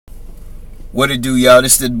What it do, y'all?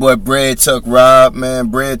 This is the boy Bread Tuck Rob, man.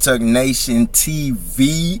 Bread Tuck Nation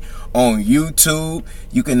TV on YouTube.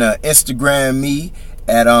 You can Instagram me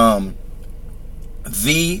at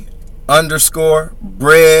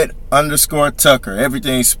the_bread_Tucker.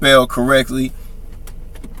 Everything spelled correctly,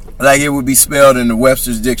 like it would be spelled in the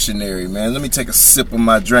Webster's Dictionary, man. Let me take a sip of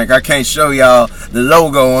my drink. I can't show y'all the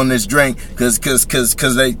logo on this drink cause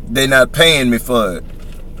they not paying me for it.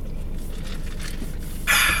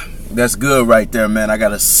 That's good right there, man. I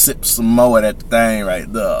gotta sip some more of that thing right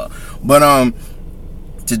there. But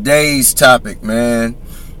today's topic, man,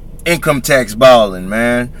 income tax balling,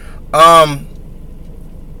 man.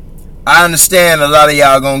 I understand a lot of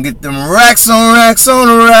y'all gonna get them racks on racks on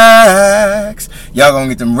racks. Y'all gonna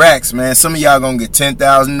get them racks, man. Some of y'all gonna get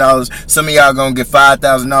 $10,000. Some of y'all gonna get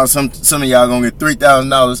 $5,000. Some of y'all gonna get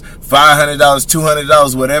 $3,000, $500,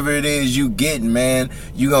 $200, whatever it is you getting, man.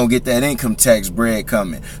 You gonna get that income tax bread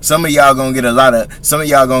coming. Some of y'all gonna get some of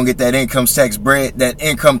y'all gonna get that income tax bread,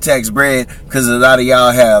 because a lot of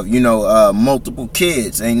y'all have, multiple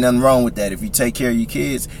kids. Ain't nothing wrong with that. If you take care of your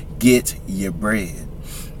kids, get your bread.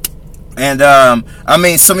 And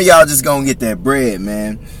some of y'all just gonna get that bread,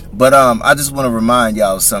 man. But I just want to remind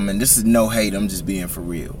y'all something. This is no hate. I'm just being for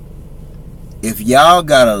real. If y'all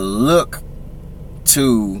gotta look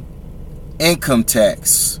to income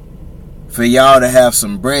tax for y'all to have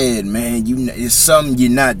some bread, man, it's something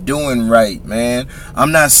you're not doing right, man.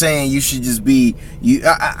 I'm not saying you should just be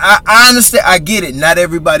I understand. I get it. Not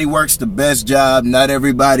everybody works the best job. Not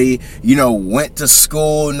everybody, went to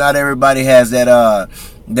school. Not everybody has that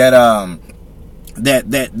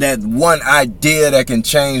one idea that can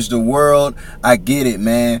change the world. I get it,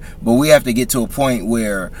 man. But we have to get to a point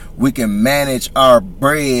where we can manage our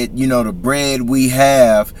bread, the bread we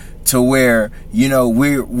have, to where,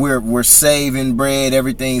 we're saving bread,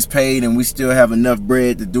 everything's paid, and we still have enough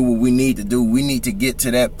bread to do what we need to do. We need to get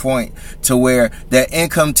to that point to where that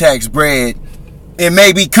income tax bread, it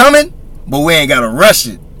may be coming, but we ain't gotta rush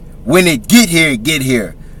it. When it get here, get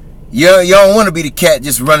here. Y'all don't want to be the cat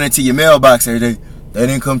just running to your mailbox every day. That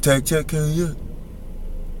income tax check came yet?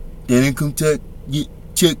 That income tax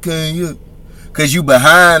check came yet? Because you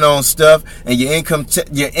behind on stuff, and your income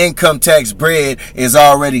tax bread is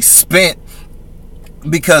already spent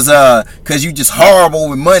because you just horrible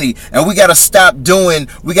with money. And we gotta stop doing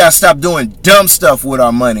dumb stuff with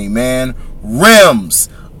our money, man. Rims,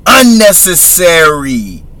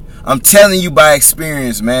 unnecessary. I'm telling you by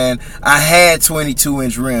experience, man. I had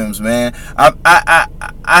 22-inch rims, man. I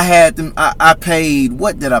had them. I paid,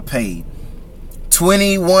 what did I pay?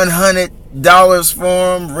 $2,100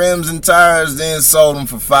 for them, rims and tires. Then sold them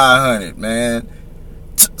for $500, man.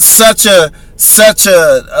 Such a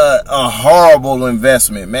horrible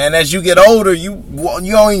investment, man. As you get older, you don't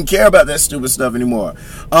even care about that stupid stuff anymore.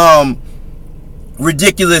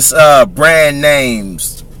 Ridiculous brand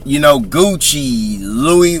names. Gucci,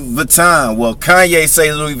 Louis Vuitton. Well, Kanye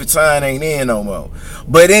say Louis Vuitton ain't in no more.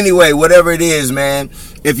 But anyway, whatever it is, man,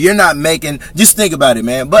 if you're not making, just think about it,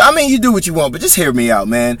 man. But you do what you want, but just hear me out,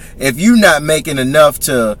 man. If you're not making enough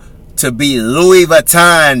to be Louis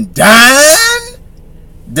Vuitton done,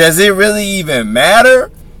 does it really even matter?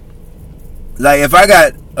 Like, if I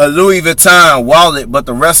got a Louis Vuitton wallet, but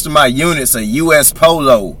the rest of my units are US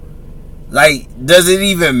Polo, like, does it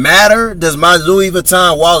even matter? Does my Louis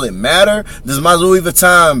Vuitton wallet matter? Does my Louis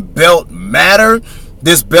Vuitton belt matter?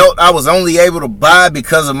 This belt I was only able to buy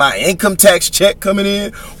because of my income tax check coming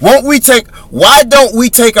in. Why don't we take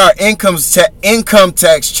our income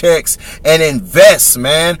tax checks and invest,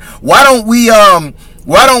 man? Why don't we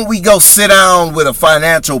go sit down with a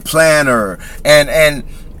financial planner and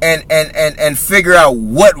figure out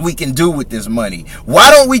what we can do with this money? Why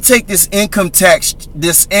don't we take this income tax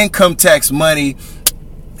money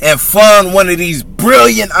and fund one of these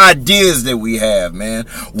brilliant ideas that we have, man?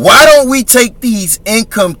 Why don't we take these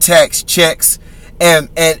income tax checks and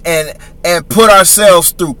put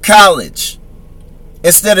ourselves through college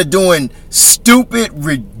instead of doing stupid,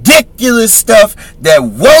 ridiculous stuff that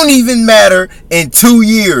won't even matter in 2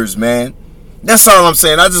 years, man? That's all I'm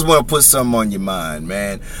saying. I just want to put something on your mind,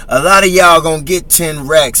 man. A lot of y'all gonna get 10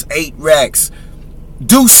 racks, 8 racks.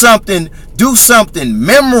 Do something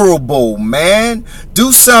memorable, man.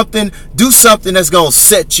 Do something that's gonna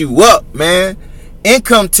set you up, man.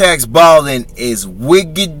 Income tax balling is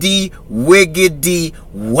wiggity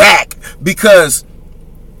whack, because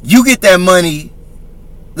you get that money.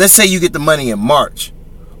 Let's say you get the money in March.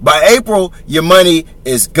 By April, your money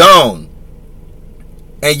is gone.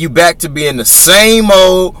 And you back to being the same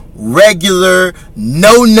old regular,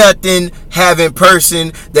 know nothing having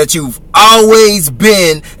person that you've always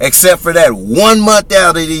been, except for that 1 month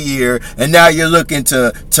out of the year, and now you're looking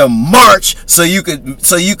to March so you could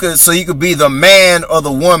be the man or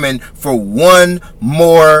the woman for one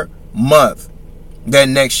more month that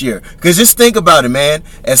next year. Because just think about it, man.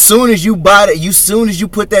 As soon as you buy it, soon as you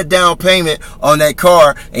put that down payment on that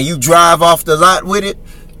car and you drive off the lot with it,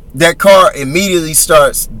 that car immediately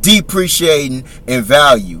starts depreciating in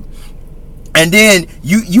value. And then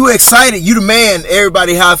you excited, you the man,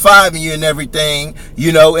 everybody high-fiving you and everything,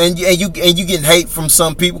 you know, and you getting hate from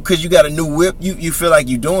some people because you got a new whip. You feel like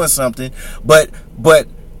you're doing something, but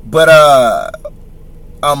a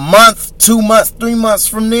month, 2 months, 3 months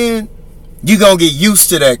from then, you're gonna get used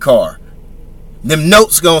to that car. Them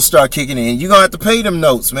notes gonna start kicking in. You're gonna have to pay them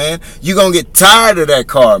notes, man. You're gonna get tired of that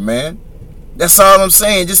car, man. That's all I'm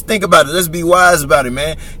saying. Just think about it. Let's be wise about it,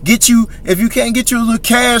 man. If you can't get you a little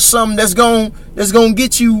cash, something that's gonna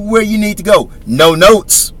get you where you need to go. No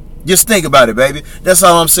notes. Just think about it, baby. That's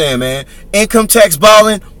all I'm saying, man. Income tax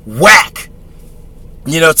balling, whack.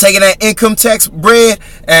 You know, taking that income tax bread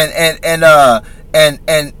and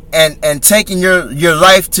taking your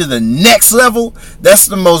life to the next level. That's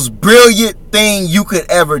the most brilliant thing you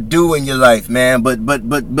could ever do in your life, man. But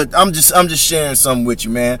I'm just sharing something with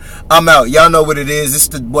you, man. I'm out. Y'all know what it is. It's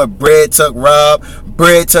the boy Bread Tuck Rob,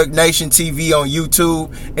 Bread Tuck Nation TV on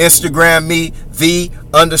YouTube. Instagram me,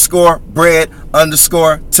 _Bread_Tucker.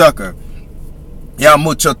 Y'all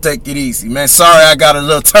mucho take it easy, man. Sorry I got a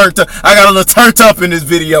little turned up. I got a little turned up in this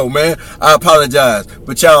video, man. I apologize.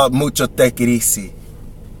 But y'all mucho take it easy.